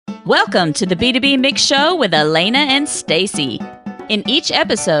Welcome to the B2B Mix Show with Elena and Stacy. In each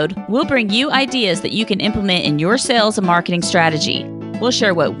episode, we'll bring you ideas that you can implement in your sales and marketing strategy. We'll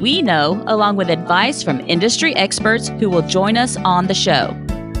share what we know, along with advice from industry experts who will join us on the show.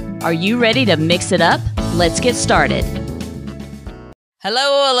 Are you ready to mix it up? Let's get started.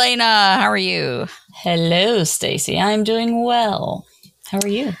 Hello, Elena. How are you? Hello, Stacy. I'm doing well. How are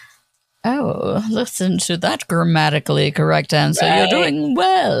you? Oh, listen to that grammatically correct answer. Right. You're doing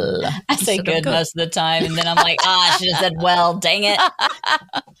well. I say good most of the time, and then I'm like, I should have said well, dang it.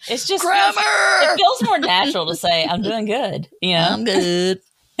 It's just grammar. It feels more natural to say I'm doing good. You know? I'm good.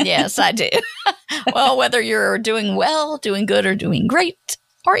 Yes, I do. Well, whether you're doing well, doing good, or doing great,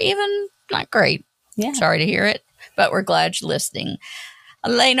 or even not great. Yeah. Sorry to hear it, but we're glad you're listening.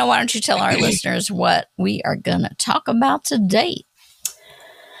 Elena, why don't you tell our listeners what we are going to talk about today?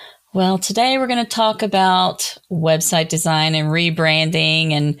 Well, today we're going to talk about website design and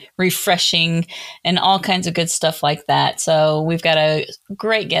rebranding and refreshing and all kinds of good stuff like that. So we've got a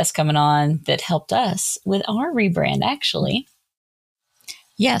great guest coming on that helped us with our rebrand, actually.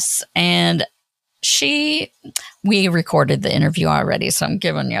 Yes, and we recorded the interview already, so I'm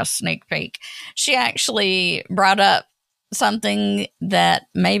giving you a sneak peek. She actually brought up something that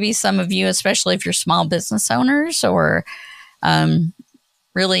maybe some of you, especially if you're small business owners or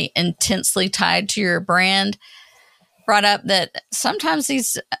really intensely tied to your brand, brought up that sometimes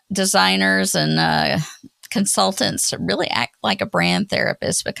these designers and consultants really act like a brand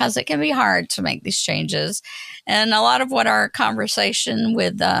therapist because it can be hard to make these changes. And a lot of what our conversation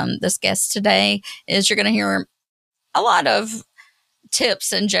with this guest today is, you're going to hear a lot of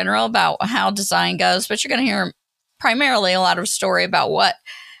tips in general about how design goes, but you're going to hear primarily a lot of story about what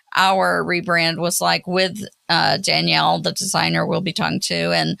our rebrand was like with Danielle, the designer we'll be talking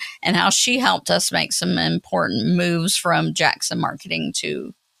to, and how she helped us make some important moves from Jackson Marketing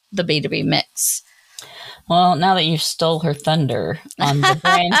to the B2B Mix. Well, now that you stole her thunder on the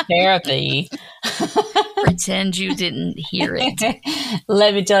brand therapy, pretend you didn't hear it.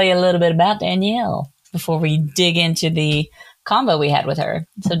 Let me tell you a little bit about Danielle before we dig into the combo we had with her.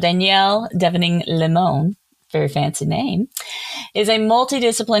 So Danielle Devening Limon, very fancy name, is a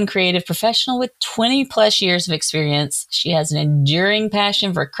multidisciplined creative professional with 20 plus years of experience. She has an enduring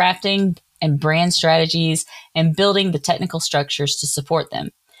passion for crafting and brand strategies and building the technical structures to support them.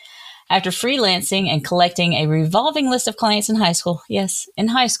 After freelancing and collecting a revolving list of clients in high school, yes, in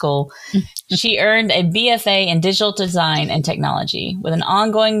high school, she earned a BFA in digital design and technology with an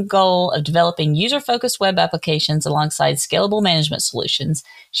ongoing goal of developing user-focused web applications alongside scalable management solutions.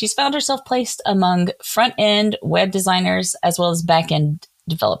 She's found herself placed among front-end web designers as well as back-end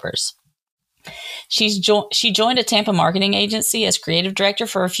developers. She joined a Tampa marketing agency as creative director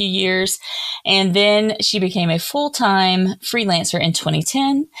for a few years, and then she became a full-time freelancer in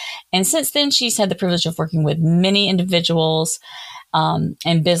 2010. And since then, she's had the privilege of working with many individuals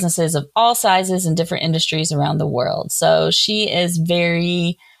and businesses of all sizes and different industries around the world. So she is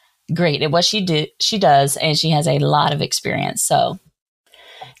very great at what she does, and she has a lot of experience. So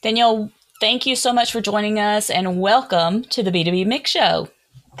Danielle, thank you so much for joining us, and welcome to the B2B Mix Show.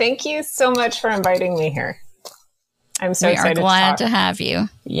 Thank you so much for inviting me here. I'm so excited We are glad to to have you.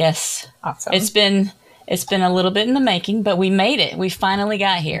 Yes. Awesome. It's been a little bit in the making, but we made it. We finally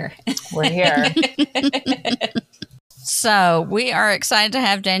got here. We're here. So we are excited to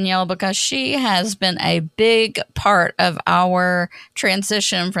have Danielle because she has been a big part of our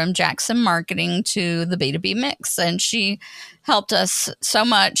transition from Jackson Marketing to the B2B Mix. And she helped us so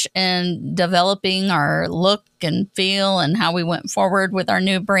much in developing our look and feel and how we went forward with our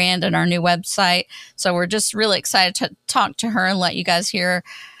new brand and our new website. So we're just really excited to talk to her and let you guys hear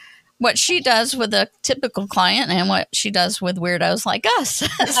what she does with a typical client and what she does with weirdos like us.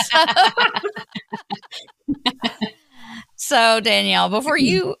 So Danielle, before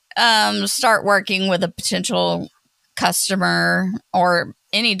you start working with a potential customer or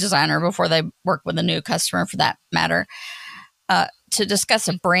any designer before they work with a new customer for that matter, to discuss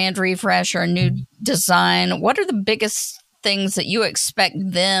a brand refresh or a new design, what are the biggest things that you expect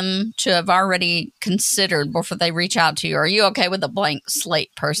them to have already considered before they reach out to you? Are you okay with a blank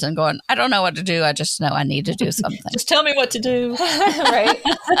slate person going, I don't know what to do, I just know I need to do something? Just tell me what to do. Right.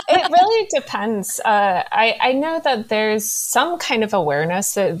 It really depends. I know that there's some kind of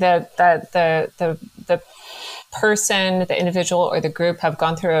awareness that the person, the individual or the group have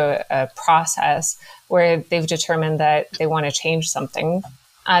gone through a process where they've determined that they want to change something.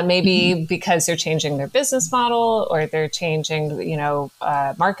 Maybe because they're changing their business model or they're changing,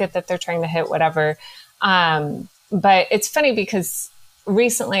 market that they're trying to hit, whatever. But it's funny because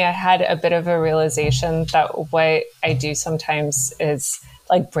recently I had a bit of a realization that what I do sometimes is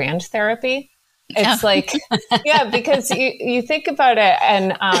like brand therapy. It's like, yeah, because you think about it,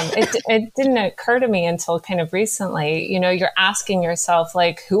 and it didn't occur to me until kind of recently. You're asking yourself,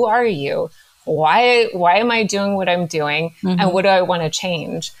 like, who are you? Why am I doing what I'm doing? And what do I want to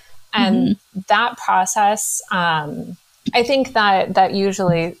change? And that process, I think that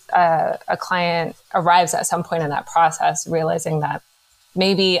usually a client arrives at some point in that process realizing that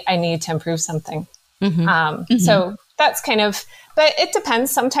maybe I need to improve something. So that's kind of, but it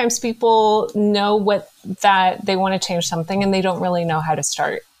depends. Sometimes people know that they want to change something and they don't really know how to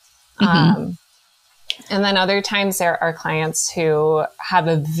start. And then other times there are clients who have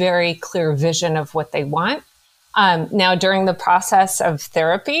a very clear vision of what they want. Now, during the process of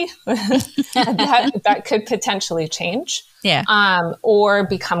therapy, that could potentially change, or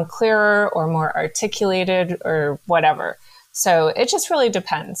become clearer or more articulated or whatever. So it just really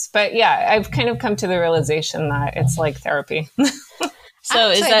depends. But yeah, I've kind of come to the realization that it's like therapy.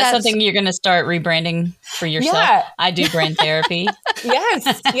 So is that something you're going to start rebranding for yourself? Yeah. I do brand therapy.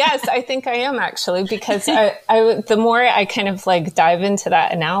 Yes, I think I am actually, because the more I kind of like dive into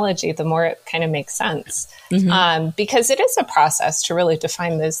that analogy, the more it kind of makes sense. Because it is a process to really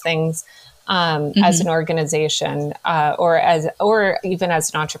define those things as an organization or even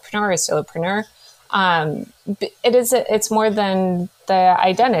as an entrepreneur or solopreneur. It's more than the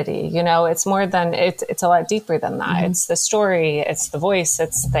identity, it's more than it's a lot deeper than that. It's the story, it's the voice,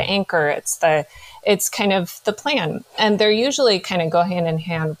 it's the anchor, it's kind of the plan. And they're usually kind of go hand in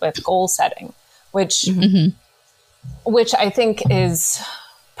hand with goal setting, which I think is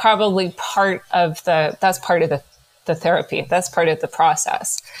probably part of the therapy. That's part of the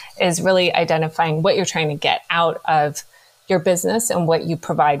process, is really identifying what you're trying to get out of your business and what you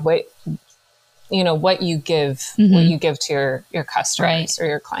provide, what you give to your customers or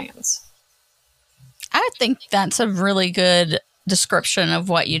your clients. I think that's a really good description of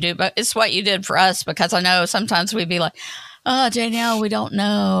what you do, but it's what you did for us, because I know sometimes we'd be like, oh, Danielle, we don't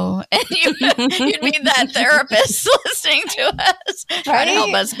know. And you'd be that therapist listening to us, trying to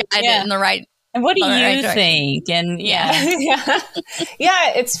help us guide it in the right. And what do you think? And yeah,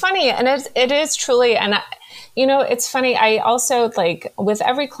 it's funny. And it is truly, and it's funny. I also, like, with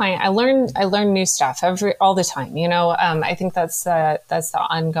every client, I learn new stuff all the time. I think that's the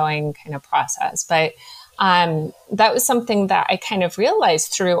ongoing kind of process. But that was something that I kind of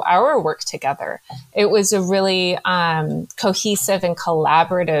realized through our work together. It was a really cohesive and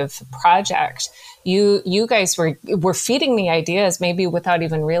collaborative project. You guys were feeding me ideas, maybe without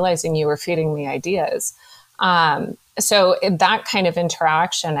even realizing you were feeding me ideas. So that kind of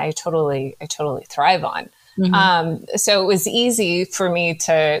interaction, I totally thrive on. So it was easy for me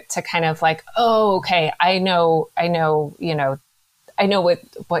to kind of like, oh, okay, I know,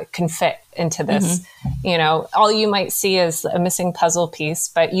 what can fit into this. All you might see is a missing puzzle piece,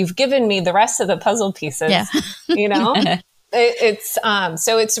 but you've given me the rest of the puzzle pieces, It's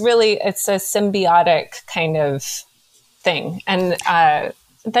so it's a symbiotic kind of thing. And,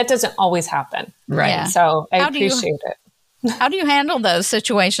 that doesn't always happen. Right. Yeah. So I appreciate it. How do you handle those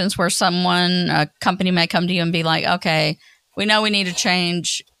situations where a company may come to you and be like, okay, we know we need to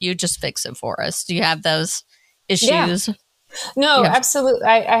change, you just fix it for us? Do you have those issues? Yeah. No, absolutely.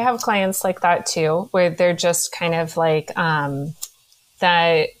 I have clients like that too, where they're just kind of like,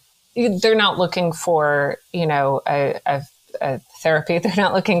 that they're not looking for, a therapy. They're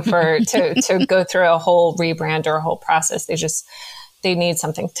not looking for to go through a whole rebrand or a whole process. They need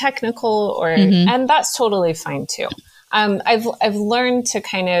something technical and that's totally fine too. I've learned to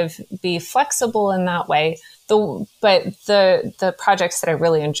kind of be flexible in that way. But the projects that I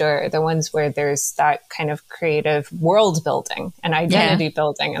really enjoy are the ones where there's that kind of creative world building and identity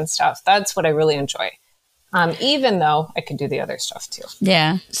building and stuff. That's what I really enjoy. Even though I could do the other stuff too.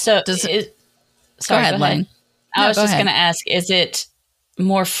 Yeah. So go ahead, Lane. I was just going to ask, is it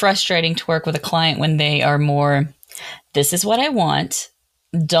more frustrating to work with a client when they are more, this is what I want,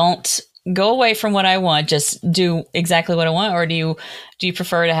 don't go away from what I want, just do exactly what I want? Or do you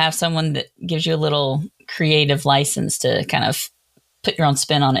prefer to have someone that gives you a little creative license to kind of put your own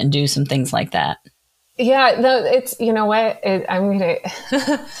spin on it and do some things like that? Yeah, no, it's, I'm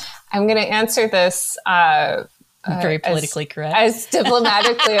going to answer this, very politically correct, as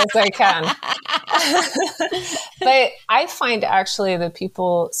diplomatically as I can. But I find actually the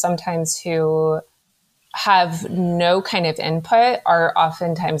people sometimes who have no kind of input are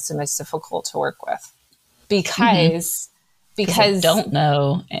oftentimes the most difficult to work with because they don't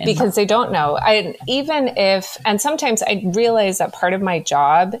know. Because they don't know. And sometimes I realize that part of my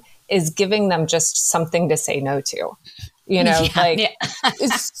job is giving them just something to say no to.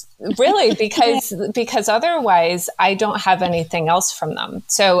 It's really because otherwise I don't have anything else from them.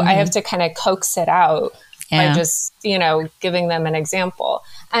 So I have to kind of coax it out by just, giving them an example.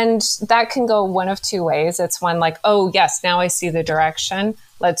 And that can go one of two ways. It's one like, oh, yes, now I see the direction.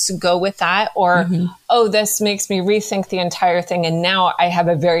 Let's go with that. Or, oh, this makes me rethink the entire thing. And now I have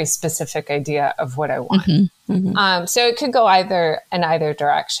a very specific idea of what I want. So it could go either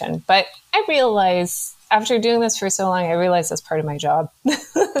direction. But I realize after doing this for so long, I realize that's part of my job is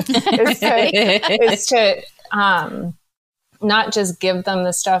to not just give them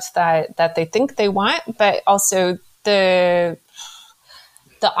the stuff that they think they want, but also the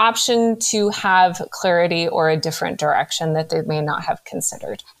option to have clarity or a different direction that they may not have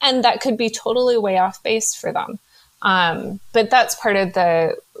considered. And that could be totally way off base for them. But that's part of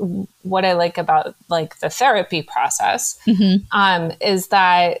what I like about like the therapy process, is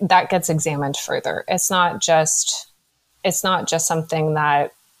that gets examined further. It's not just something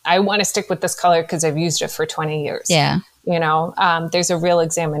that I want to stick with this color because I've used it for 20 years. Yeah. There's a real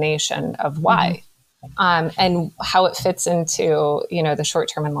examination of why. And how it fits into, the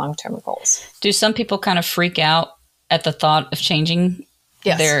short-term and long-term goals. Do some people kind of freak out at the thought of changing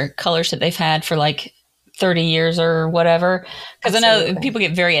their colors that they've had for like 30 years or whatever? Because I know people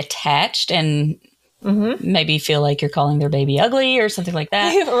get very attached and maybe feel like you're calling their baby ugly or something like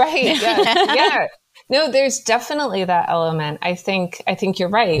that. Right. Yeah. No, there's definitely that element. I think you're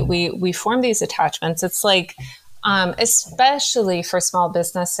right. We form these attachments. It's like, especially for small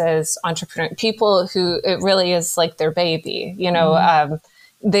businesses, entrepreneurs, people who it really is like their baby,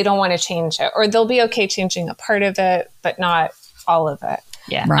 they don't want to change it, or they'll be okay changing a part of it, but not all of it.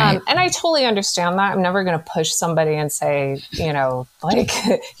 Yeah. Right. And I totally understand that. I'm never going to push somebody and say, like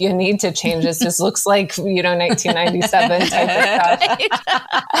you need to change this. This looks like, 1997 type of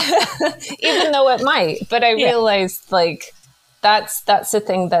stuff, even though it might, but I realized like, that's the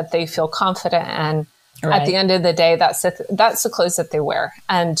thing that they feel confident in. Right. At the end of the day, that's the clothes that they wear.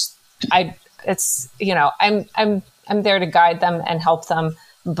 And I'm there to guide them and help them.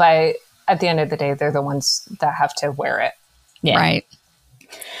 But at the end of the day, they're the ones that have to wear it. Yeah. Right.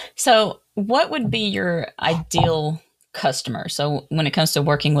 So what would be your ideal customer? So when it comes to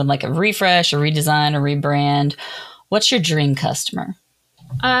working with like a refresh, a redesign, a rebrand, what's your dream customer?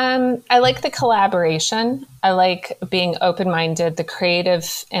 I like the collaboration. I like being open-minded, the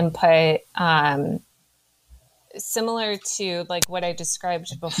creative input, similar to like what I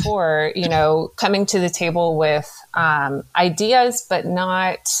described before, coming to the table with ideas, but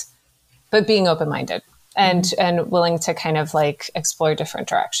being open-minded and willing to kind of like explore different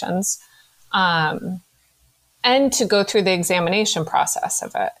directions, and to go through the examination process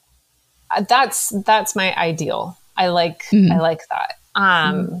of it. That's my ideal. I like that.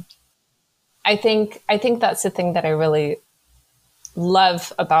 I think that's the thing that I really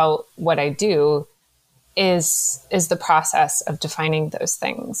love about what I do is the process of defining those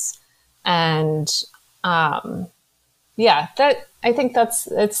things. And, I think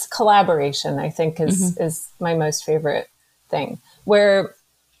it's collaboration, I think is my most favorite thing, where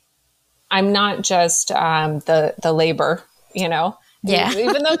I'm not just, the labor, even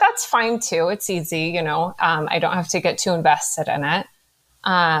though that's fine too. It's easy, I don't have to get too invested in it.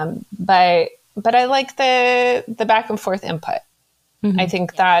 But I like the back and forth input. I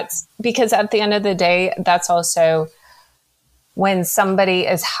think that's because at the end of the day, that's also when somebody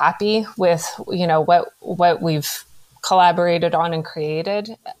is happy with, what we've collaborated on and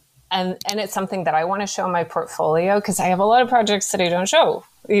created. And it's something that I want to show in my portfolio, because I have a lot of projects that I don't show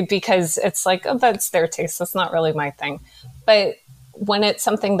because it's like, oh, that's their taste. That's not really my thing. But when it's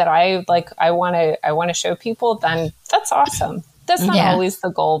something that I like, I want to show people, then that's awesome. That's not always the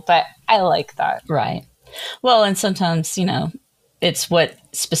goal, but I like that. Right. Well, and sometimes, it's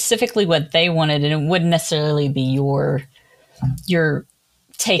specifically what they wanted, and it wouldn't necessarily be your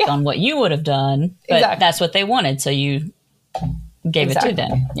take on what you would have done, but that's what they wanted. So you gave it to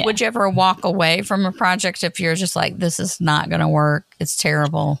them. Yeah. Would you ever walk away from a project if you're just like, this is not going to work? It's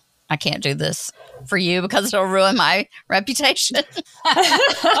terrible. I can't do this for you because it'll ruin my reputation.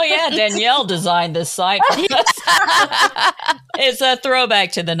 Oh yeah, Danielle designed this site for us. It's a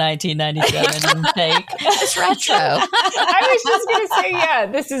throwback to the 1997 take. It's retro. I was just going to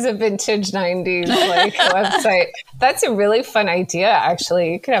say, this is a vintage 90s website. That's a really fun idea,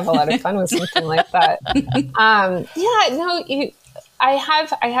 actually. You could have a lot of fun with something like that. I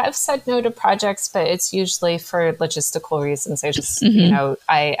have said no to projects, but it's usually for logistical reasons. I just,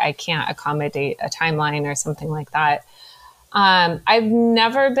 I can't accommodate a timeline or something like that. I've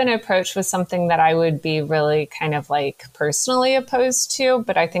never been approached with something that I would be really kind of like personally opposed to,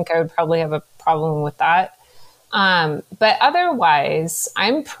 but I think I would probably have a problem with that. But otherwise,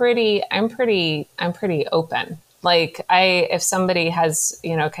 I'm pretty open. Like if somebody has,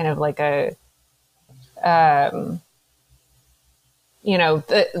 kind of like a,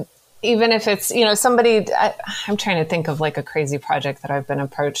 even if it's, somebody, I'm trying to think of like a crazy project that I've been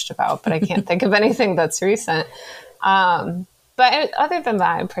approached about, but I can't think of anything that's recent. But other than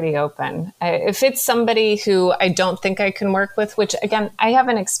that, I'm pretty open. If it's somebody who I don't think I can work with, which again, I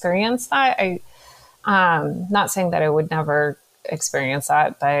haven't experienced that. Not saying that I would never experience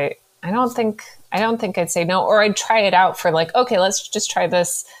that, but I don't think I'd say no, or I'd try it out for like, okay, let's just try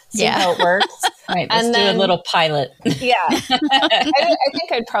this, see how it works. Right. Let's do a little pilot. Yeah. I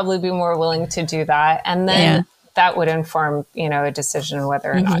think I'd probably be more willing to do that. And then that would inform, a decision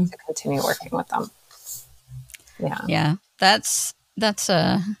whether or not to continue working with them. Yeah. Yeah. That's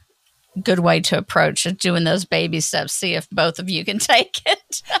a good way to approach it, doing those baby steps, see if both of you can take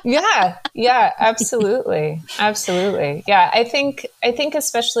it. Yeah, absolutely. Absolutely. Yeah. I think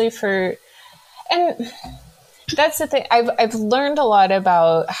especially and that's the thing. I've learned a lot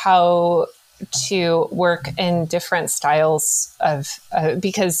about how to work in different styles of,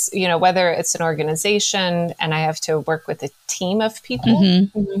 because, whether it's an organization and I have to work with a team of people,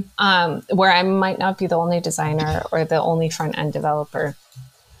 where I might not be the only designer or the only front end developer,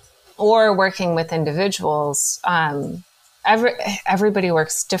 or working with individuals, everybody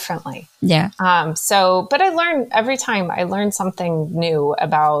works differently. Yeah. But I learn every time I learn something new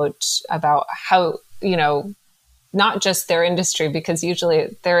about how, not just their industry, because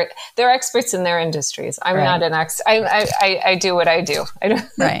usually they're experts in their industries. I'm not an I do what I do. I don't,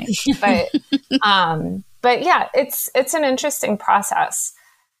 right. But yeah, it's an interesting process.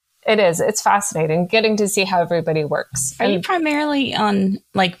 It is. It's fascinating getting to see how everybody works. Are you primarily on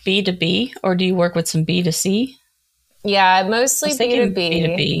like B2B, or do you work with some B2C? Yeah, mostly B2B.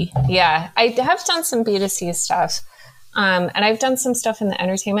 B2B. Yeah, I have done some B2C stuff. And I've done some stuff in the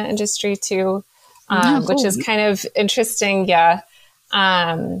entertainment industry too, cool. Which is kind of interesting. Yeah.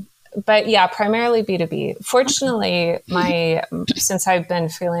 But yeah, primarily B2B. Fortunately, since I've been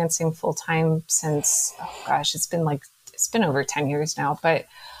freelancing full time since, it's been over 10 years now, but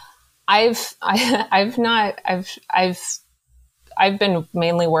I've been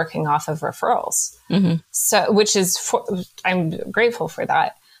mainly working off of referrals. So, I'm grateful for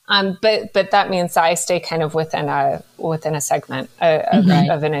that. But that means that I stay kind of within a segment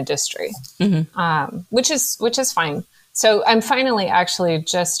of an industry, which is fine. So I'm finally, actually,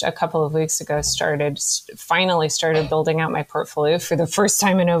 just a couple of weeks ago, started building out my portfolio for the first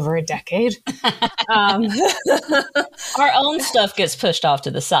time in over a decade. Our own stuff gets pushed off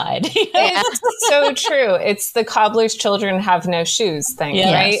to the side. It's so true. It's the cobbler's children have no shoes thing,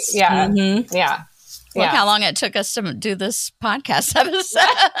 right? Yeah. Yeah. Look how long it took us to do this podcast episode.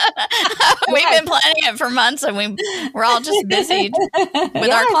 We've been planning it for months, and we're all just busy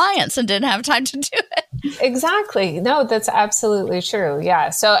with our clients and didn't have time to do it. Exactly. No, that's absolutely true. Yeah.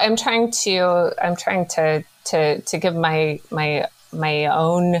 So I'm trying to give my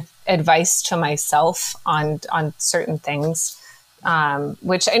own advice to myself on certain things,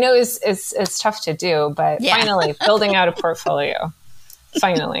 which I know is tough to do, but finally building out a portfolio.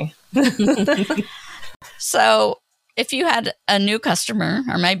 Finally. So if you had a new customer,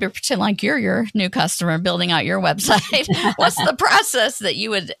 or maybe pretend like you're your new customer building out your website, what's the process that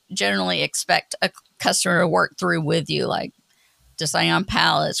you would generally expect a customer to work through with you? Like design on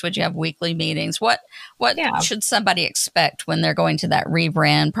palettes? Would you have weekly meetings? What should somebody expect when they're going to that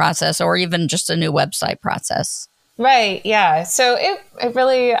rebrand process, or even just a new website process? Right. Yeah. So it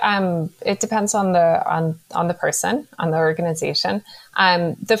really it depends on the person, on the organization.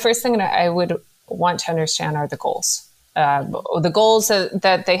 The first thing that I would want to understand are the goals. The goals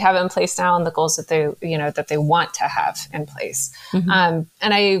that they have in place now, and the goals that they want to have in place. And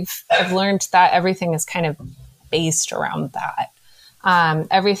I've learned that everything is kind of based around that.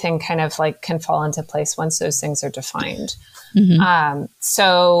 Everything kind of like can fall into place once those things are defined.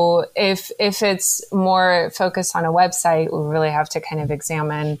 So if it's more focused on a website, we really have to kind of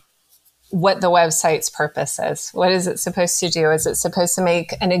examine what the website's purpose is. What is it supposed to do? Is it supposed to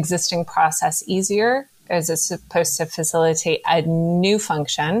make an existing process easier? Is it supposed to facilitate a new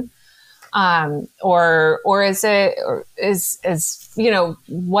function? Or is it,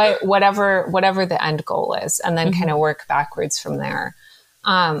 whatever the end goal is, and then kind of work backwards from there.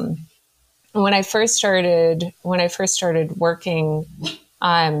 When I first started working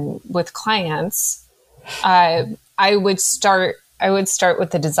with clients, I would start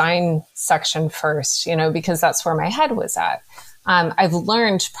with the design section first, because that's where my head was at. I've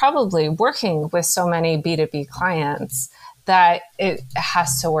learned, probably working with so many B2B clients, that it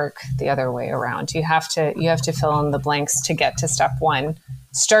has to work the other way around. You have to fill in the blanks to get to step one.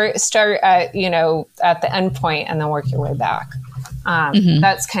 Start at, at the end point and then work your way back.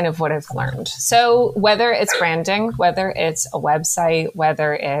 That's kind of what I've learned. So whether it's branding, whether it's a website,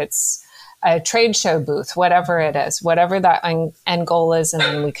 whether it's a trade show booth, whatever it is, whatever that end goal is, and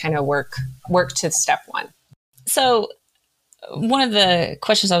then we kind of work to step one. So one of the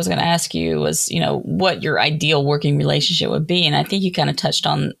questions I was going to ask you was, what your ideal working relationship would be. And I think you kind of touched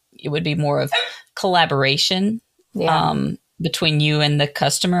on it would be more of collaboration between you and the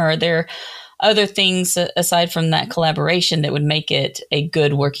customer. Are there other things aside from that collaboration that would make it a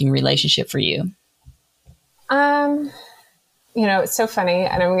good working relationship for you? It's so funny,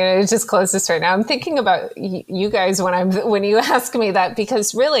 and I'm going to just close this right now. I'm thinking about you guys when you ask me that,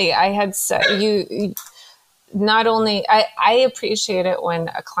 because really I had said not only I appreciate it when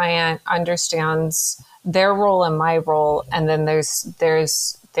a client understands their role and my role, and then there's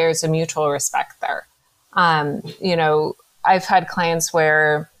a mutual respect there. I've had clients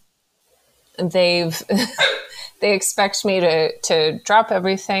where they expect me to drop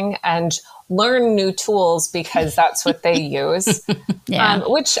everything and learn new tools because that's what they use.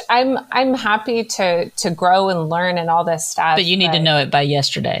 Which I'm happy to grow and learn and all this stuff. But you need to know it by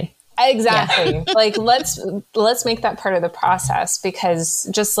yesterday. Exactly. Yeah. Like let's make that part of the process, because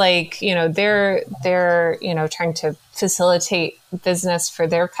just like, they're trying to facilitate business for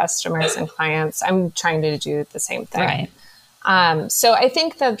their customers and clients. I'm trying to do the same thing. Right. So I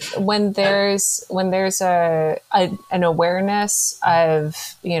think that when there's an awareness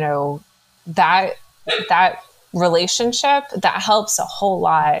of, that relationship, that helps a whole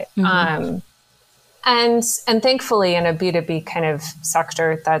lot. And thankfully in a B2B kind of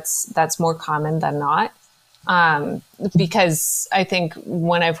sector, that's more common than not. Because I think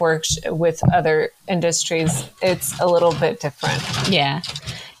when I've worked with other industries, it's a little bit different. Yeah.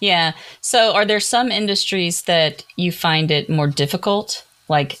 Yeah. So are there some industries that you find it more difficult,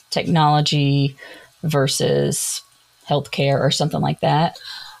 like technology versus healthcare or something like that?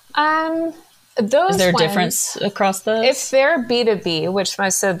 Is there a difference across those? If they're B2B, which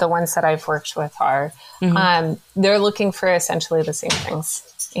most of the ones that I've worked with are, they're looking for essentially the same things.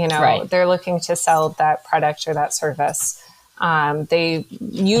 Right. They're looking to sell that product or that service. They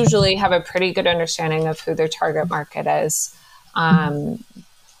usually have a pretty good understanding of who their target market is.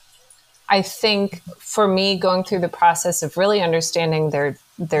 I think for me, going through the process of really understanding their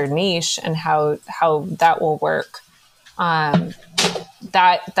niche and how that will work,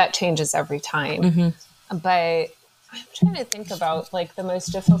 that changes every time. But I'm trying to think about like the most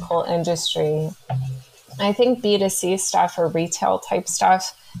difficult industry. I think B2C stuff or retail type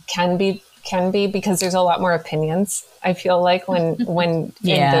stuff can be because there's a lot more opinions. I feel like when in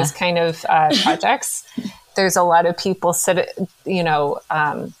those kind of projects, there's a lot of people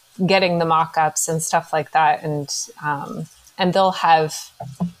getting the mock-ups and stuff like that, and they'll have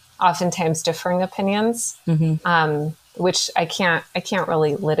oftentimes differing opinions. Which I can't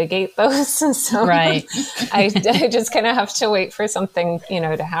really litigate those. So right. I just kind of have to wait for something,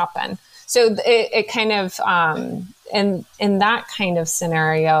 to happen. So it kind of, in that kind of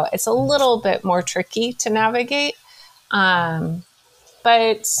scenario, it's a little bit more tricky to navigate. But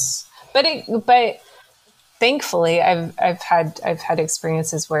thankfully I've had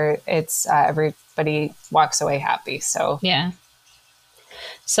experiences where it's, everybody walks away happy. So, yeah.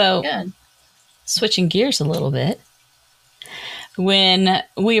 So good. Switching gears a little bit. When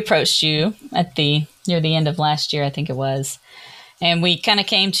we approached you near the end of last year, I think it was, and we kind of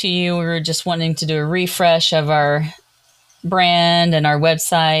came to you, we were just wanting to do a refresh of our brand and our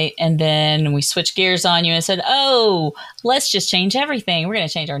website. And then we switched gears on you and said, oh, let's just change everything. We're going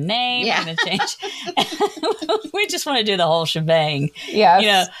to change our name. Yeah. We're going to change. We just want to do the whole shebang.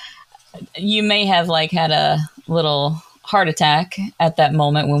 Yeah. You may have had a little heart attack at that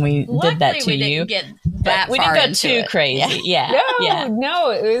moment when we did that to you. We didn't go too crazy. Yeah. No,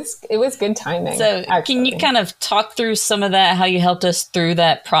 it was good timing. So actually, can you kind of talk through some of that, how you helped us through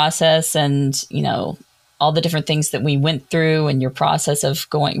that process and, all the different things that we went through and your process of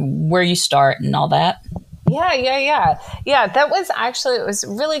going where you start and all that? Yeah. That was actually, it was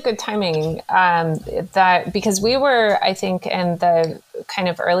really good timing. That because we were, I think, in the kind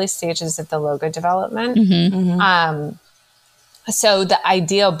of early stages of the logo development. So the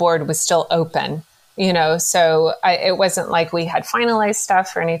idea board was still open, so it wasn't like we had finalized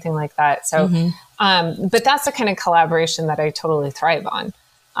stuff or anything like that. So, but that's the kind of collaboration that I totally thrive on.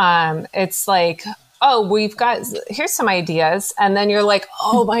 It's like, oh, here's some ideas. And then you're like,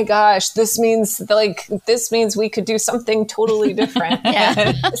 oh my gosh, this means we could do something totally different.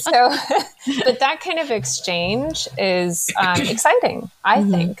 So, but that kind of exchange is exciting, I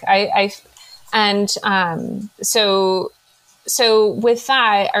think. So with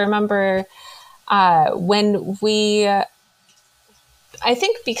that, I remember when I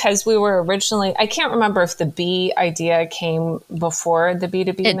think because we were originally, I can't remember if the B idea came before the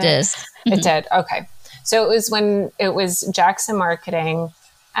B2B It mix. did. It did. Okay. So it was when it was Jackson Marketing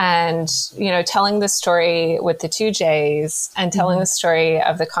and, telling the story with the 2 J's and telling the story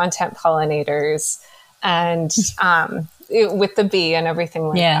of the content pollinators and with the B and everything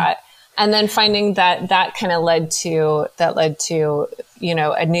like that. And then finding that kind of led to,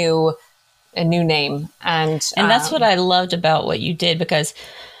 a new name. And that's what I loved about what you did, because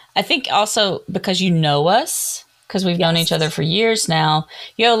I think also because you know us, because we've known each other for years now,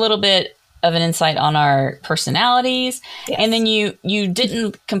 you have a little bit of an insight on our personalities. Yes. And then you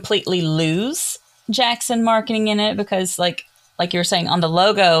didn't completely lose Jackson Marketing in it, because like you were saying on the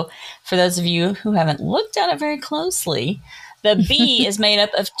logo, for those of you who haven't looked at it very closely, the B is made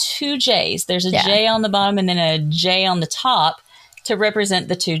up of 2 J's. There's a J on the bottom and then a J on the top to represent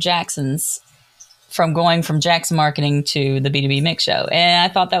the 2 Jacksons from going from Jackson Marketing to the B2B Mix Show. And I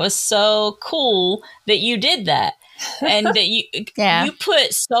thought that was so cool that you did that. And that you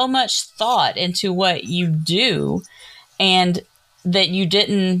put so much thought into what you do, and that you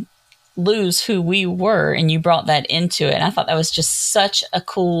didn't lose who we were, and you brought that into it. And I thought that was just such a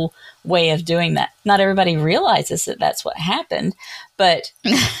cool way of doing that. Not everybody realizes that that's what happened, but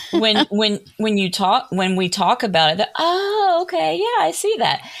when we talk about it, that, oh, okay, yeah, I see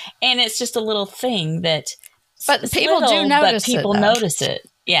that. And it's just a little thing that, but people do notice it. People notice it.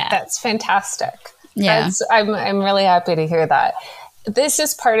 Yeah, that's fantastic. Yeah, I'm really happy to hear that. This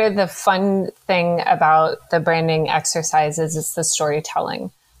is part of the fun thing about the branding exercises is the storytelling.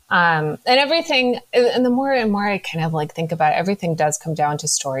 And everything, and the more and more I kind of think about it, everything does come down to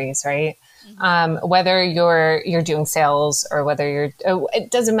stories, right? Whether you're doing sales or whether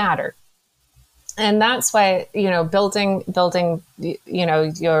it doesn't matter. And that's why, building,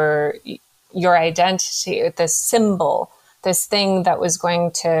 your identity, this symbol, this thing that was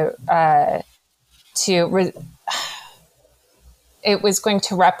going it was going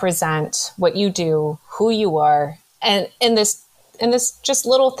to represent what you do, who you are, and in this just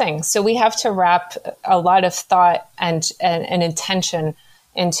little thing. So we have to wrap a lot of thought and intention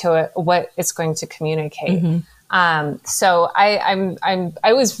into it, what it's going to communicate. So I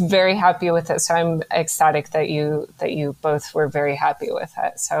was very happy with it. So I'm ecstatic that you both were very happy with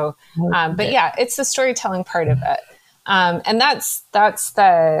it. So, but yeah, it's the storytelling part of it. And that's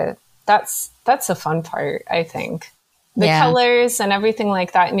the fun part, I think. The colors and everything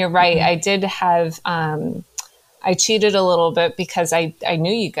like that. And you're right. I did have, I cheated a little bit because I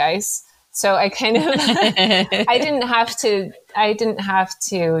knew you guys. So I kind of, I didn't have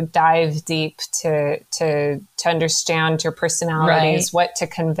to dive deep to understand your personalities, what to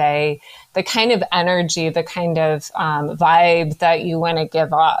convey, the kind of energy, the kind of vibe that you want to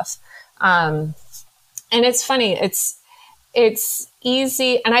give off. And it's funny, it's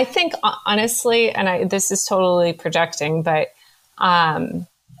easy. And I think honestly, and this is totally projecting, but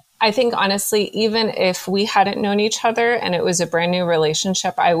I think honestly, even if we hadn't known each other and it was a brand new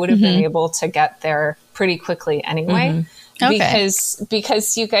relationship, I would have been able to get there pretty quickly anyway,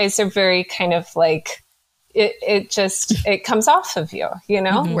 because you guys are very kind of it comes off of you,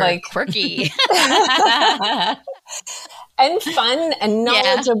 We're quirky and fun and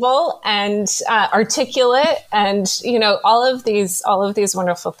knowledgeable and articulate and all of these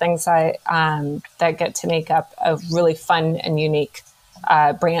wonderful things that that get to make up a really fun and unique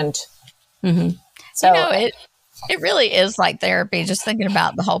brand. So it really is like therapy, just thinking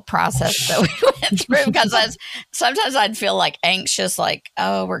about the whole process that we went through, because sometimes I'd feel anxious,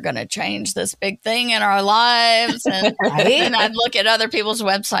 oh, we're going to change this big thing in our lives. And, and I'd look at other people's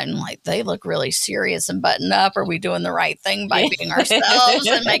website and they look really serious and buttoned up. Are we doing the right thing by being ourselves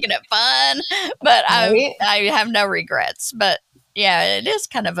and making it fun? But I have no regrets. But yeah, it is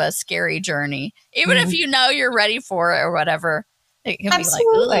kind of a scary journey. Even if you're ready for it or whatever, it can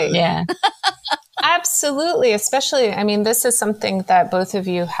Absolutely. be yeah. Absolutely. Especially, this is something that both of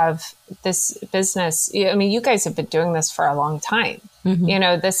you have, this business. You guys have been doing this for a long time.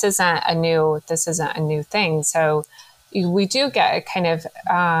 This isn't a new thing. So we do get a kind of,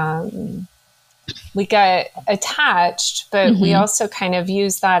 we get attached, but we also kind of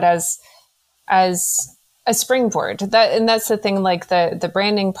use that as a springboard. That's the thing, like the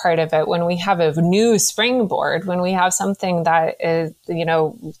branding part of it. When we have a new springboard, when we have something that is,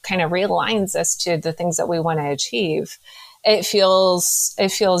 kind of realigns us to the things that we want to achieve, it feels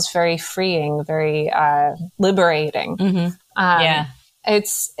very freeing, very liberating. Mm-hmm. Yeah.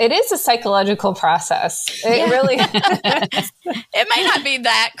 It is a psychological process. It really It may not be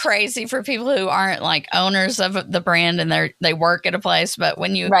that crazy for people who aren't like owners of the brand and they work at a place, but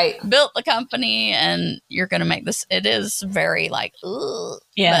when you built the company and you're going to make this, it is very like, ooh.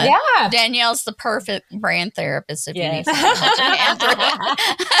 Yeah. But Danielle's the perfect brand therapist if you need someone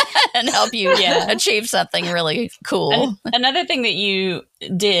and help you achieve something really cool. Another thing that you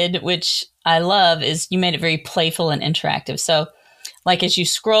did, which I love, is you made it very playful and interactive. So like as you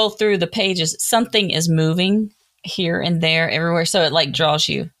scroll through the pages, something is moving here and there, everywhere. So it like draws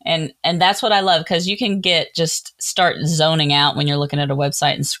you. And that's what I love, because you can just start zoning out when you're looking at a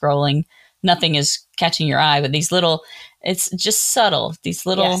website and scrolling. Nothing is catching your eye, but it's just subtle, these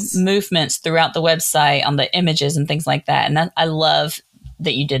little movements throughout the website on the images and things like that. And I love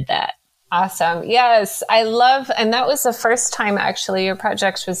that you did that. Awesome. Yes, I love, and that was the first time, actually, your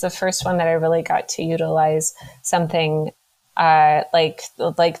project was the first one that I really got to utilize something like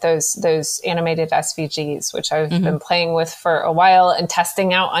those animated SVGs, which I've been playing with for a while and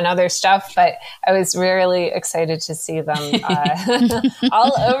testing out on other stuff. But I was really excited to see them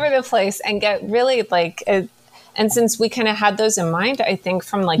all over the place and get really and since we kind of had those in mind, I think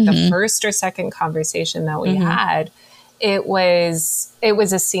from like the first or second conversation that we had, it was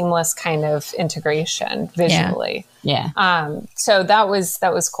a seamless kind of integration visually. Yeah. So that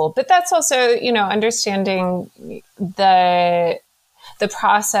was cool. But that's also, understanding the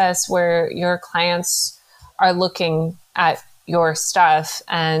process where your clients are looking at your stuff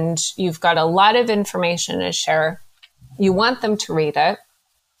and you've got a lot of information to share. You want them to read it.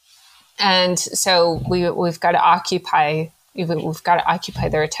 And so we've got to occupy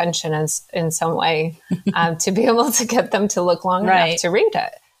their attention in some way to be able to get them to look long enough to read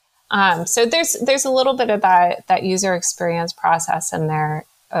it. So there's a little bit of that user experience process in there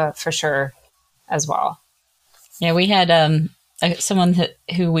for sure as well. Yeah, we had someone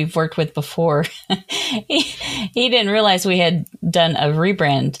who we've worked with before. he didn't realize we had done a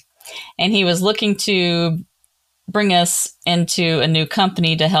rebrand, and he was looking to bring us into a new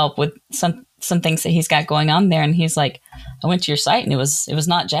company to help with some things that he's got going on there. And he's like, I went to your site and it was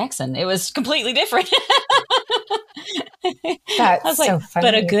not Jackson. It was completely different. That's I was so like, funny.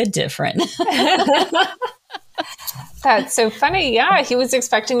 but a good different. That's so funny. Yeah, he was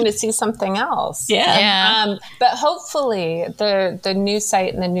expecting to see something else. Yeah. But hopefully the new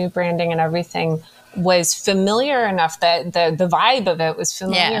site and the new branding and everything was familiar enough that the vibe of it was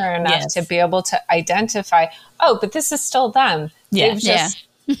familiar enough to be able to identify, oh, but this is still them. They've just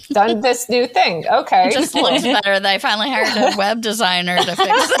done this new thing. Okay. It just looks better. They finally hired a web designer to fix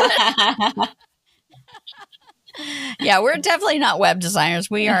it. Yeah, we're definitely not web designers.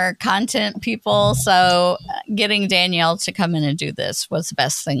 We are content people. So getting Danielle to come in and do this was the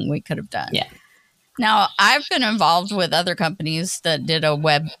best thing we could have done. Yeah. Now, I've been involved with other companies that did a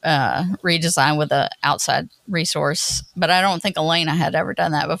web redesign with an outside resource, but I don't think Elena had ever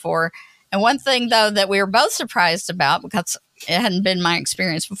done that before. And one thing, though, that we were both surprised about, because it hadn't been my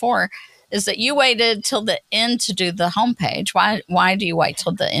experience before, is that you waited till the end to do the homepage. Why do you wait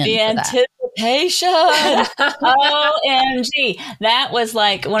till the end? The anticipation. OMG. That was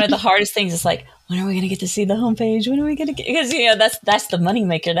like one of the hardest things. It's like, when are we going to get to see the homepage? When are we going to get? Because that's the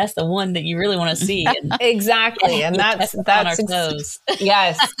moneymaker. That's the one that you really want to see. And exactly, and that's on our toes.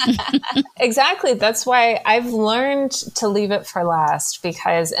 Yes, exactly. That's why I've learned to leave it for last,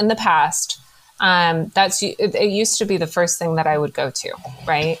 because in the past, it used to be the first thing that I would go to,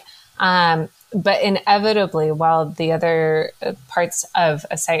 right? But inevitably, while the other parts of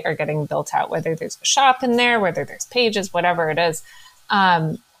a site are getting built out, whether there's a shop in there, whether there's pages, whatever it is,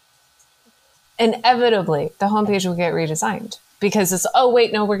 inevitably the homepage will get redesigned, because it's, oh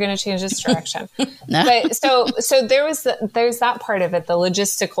wait, no, we're going to change this direction. But so there's that part of it, the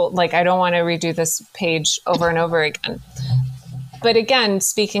logistical, like, I don't want to redo this page over and over again. But again,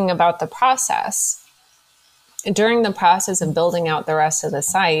 speaking about the process, during the process of building out the rest of the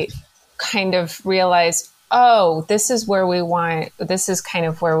site, kind of realize, oh, this is kind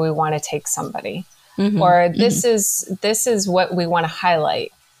of where we want to take somebody, or this is what we want to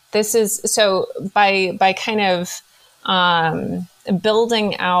highlight. This is, so by kind of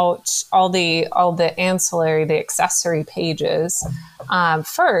building out all the ancillary, the accessory pages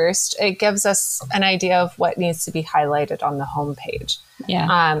first, it gives us an idea of what needs to be highlighted on the homepage.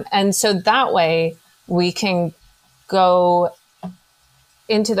 Yeah. And so that way we can go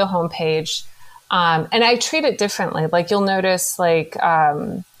into the homepage And I treat it differently. Like you'll notice, like,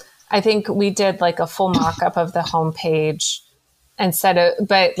 I think we did like a full mock-up of the homepage instead of,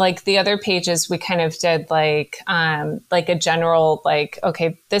 but like the other pages, we kind of did like a general, like,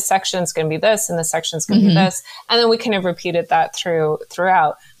 okay, this section is going to be this and this section is going to be this. And then we kind of repeated that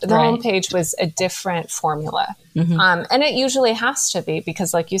throughout. But the homepage was a different formula. And it usually has to be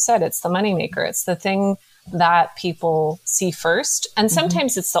because, like you said, it's the moneymaker. It's the thing that people see first. And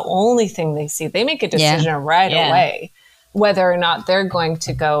sometimes it's the only thing they see. They make a decision right away, whether or not they're going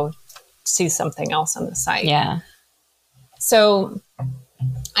to go see something else on the site. Yeah. So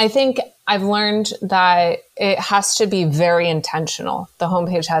I think I've learned that it has to be very intentional. The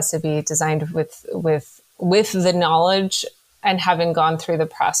homepage has to be designed with the knowledge and having gone through the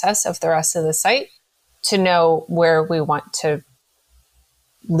process of the rest of the site to know where we want to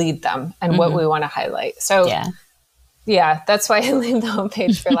lead them and what we want to highlight. So yeah, that's why I leave the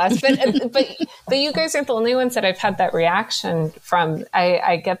homepage for last. But you guys are the only ones that I've had that reaction from.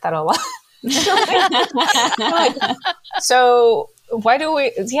 I get that a lot. So why do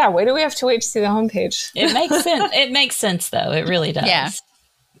we have to wait to see the homepage? It makes sense. It makes sense though. It really does. Yeah.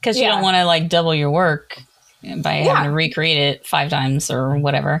 Because you don't want to like double your work by having to recreate it 5 times or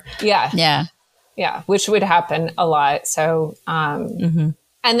whatever. Yeah. Which would happen a lot. So,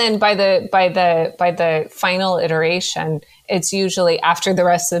 and then by the final iteration, it's usually after the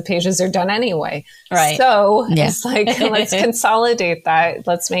rest of the pages are done anyway. Right. So it's like, let's consolidate that.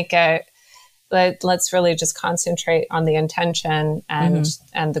 Let's make it, let's really just concentrate on the intention and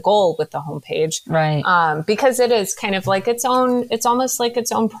the goal with the homepage. Right. Because it is kind of like it's almost like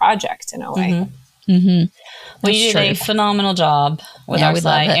its own project in a way. Well, you did a phenomenal job with our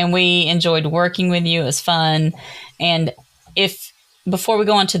site, and we enjoyed working with you. It was fun. And before we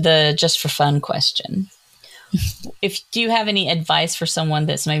go on to the just for fun question, do you have any advice for someone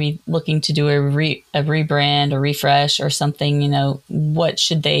that's maybe looking to do a rebrand or refresh or something? You know, what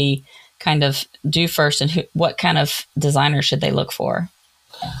should they kind of do first, and what kind of designer should they look for?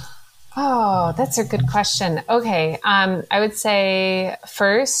 Oh, that's a good question. Okay. I would say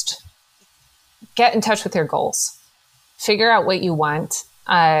first, get in touch with your goals. Figure out what you want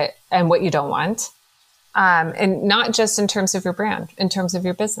and what you don't want. And not just in terms of your brand, in terms of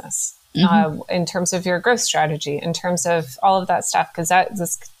your business, in terms of your growth strategy, in terms of all of that stuff, because that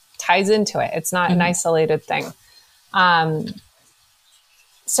just ties into it. It's not an isolated thing.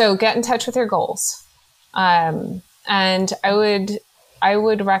 So get in touch with your goals. And I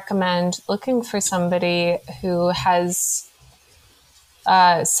would recommend looking for somebody who has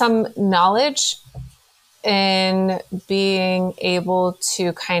some knowledge in being able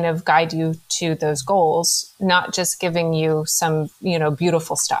to kind of guide you to those goals, not just giving you some,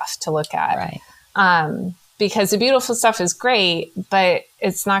 beautiful stuff to look at. Right. Because the beautiful stuff is great, but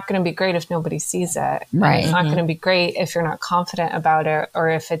it's not going to be great if nobody sees it. Right. It's not going to be great if you're not confident about it, or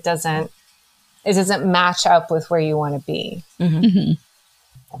if it doesn't match up with where you want to be.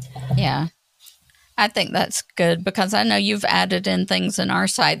 Yeah. I think that's good, because I know you've added in things in our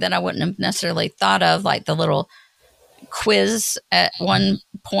site that I wouldn't have necessarily thought of, like the little quiz at one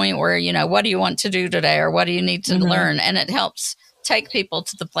point where, what do you want to do today, or what do you need to learn? And it helps take people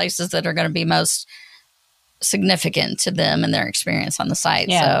to the places that are going to be most significant to them and their experience on the site.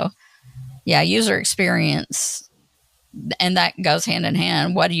 Yeah. So user experience, and that goes hand in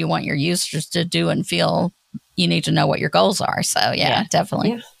hand. What do you want your users to do and feel? You need to know what your goals are. So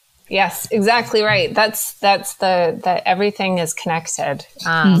definitely. Yeah. Yes, exactly right. That's that everything is connected.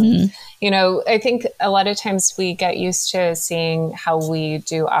 I think a lot of times we get used to seeing how we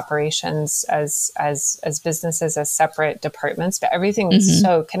do operations as businesses as separate departments, but everything is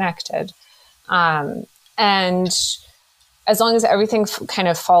so connected. And as long as everything kind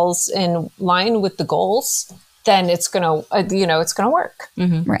of falls in line with the goals, then it's gonna work.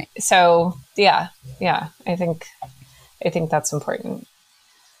 Right. So I think that's important.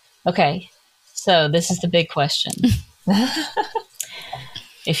 Okay, so this is the big question.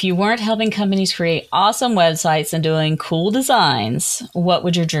 If you weren't helping companies create awesome websites and doing cool designs, what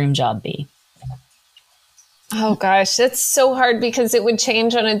would your dream job be? Oh gosh, that's so hard because it would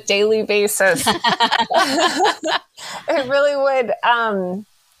change on a daily basis. It really would.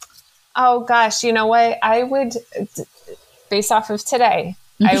 Oh gosh, you know what? I would, based off of today,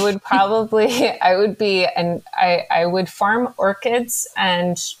 I would farm orchids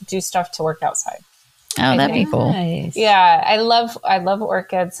and do stuff to work outside. Oh, that'd be cool. Nice. Yeah, I love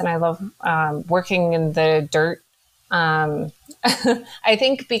orchids, and I love working in the dirt. I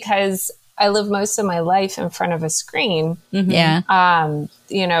think because I live most of my life in front of a screen. Yeah.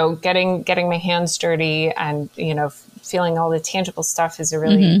 Getting my hands dirty and feeling all the tangible stuff is a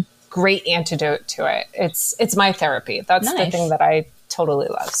really great antidote to it. It's my therapy. That's the Nice. thing that I totally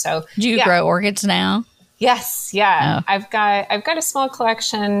love. So Do you grow orchids now? yes, yeah. Oh. I've got a small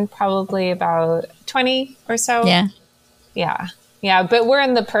collection, probably about 20 or so. Yeah. But we're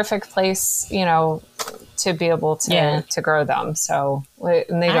in the perfect place, to be able to grow them. So,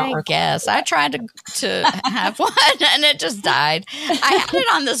 and they don't. I guess I tried to have one, and it just died. I had it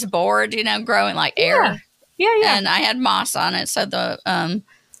on this board, growing like air. Yeah. And I had moss on it, so the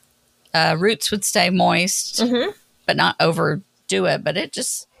roots would stay moist, but not overdo it. But it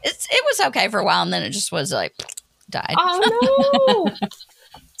was okay for a while, and then it just was like died. Oh no!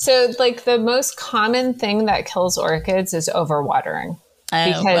 So, like, the most common thing that kills orchids is overwatering.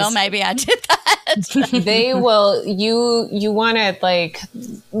 Oh, well, maybe I did that. They will. You want to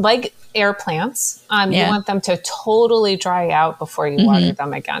like air plants. You want them to totally dry out before you water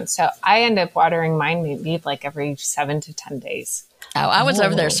them again. So I end up watering mine maybe like every 7 to 10 days. Oh, I was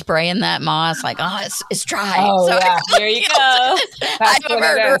over there spraying that moss, like, it's dry. Oh, so yeah. Here you go. I'm a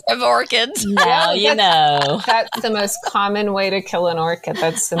murderer of orchids. Now you know. That's the most common way to kill an orchid.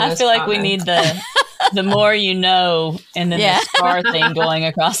 That's the most I feel like we common. need the more you know, and then the star thing going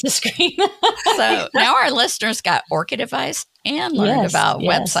across the screen. So now our listeners got orchid advice and learned about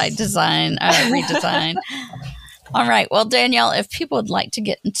website design, redesign. All right. Well, Danielle, if people would like to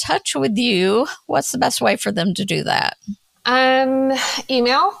get in touch with you, what's the best way for them to do that?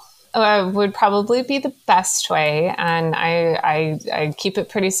 Email would probably be the best way. And I keep it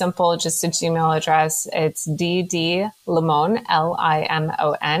pretty simple, just a Gmail address. It's ddlimon, Limon,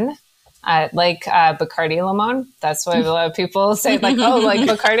 like Bacardi Limon. That's what a lot of people say, like, oh, like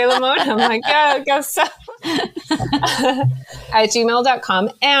Bacardi Limon. I'm like, yeah, I guess so. At gmail.com.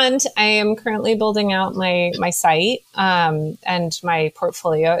 And I am currently building out my site and my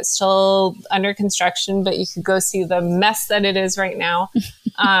portfolio. It's still under construction, but you could go see the mess that it is right now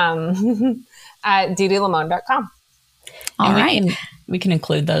at ddlimon.com. All right. We can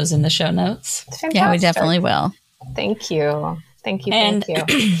include those in the show notes. Fantastic. Yeah, we definitely will. Thank you. Thank you. And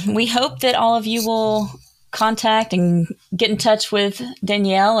we hope that all of you will contact and get in touch with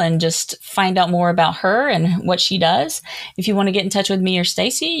Danielle and just find out more about her and what she does. If you want to get in touch with me or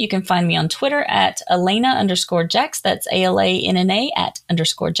Stacy, you can find me on Twitter at Elena_Jax. That's ALANNA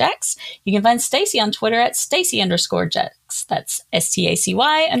 @_Jax. You can find Stacy on Twitter at Stacy_Jax. That's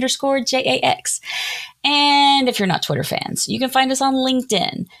STACY_JAX. And if you're not Twitter fans, you can find us on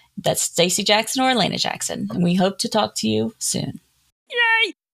LinkedIn. That's Stacy Jackson or Elena Jackson. And we hope to talk to you soon. Yay!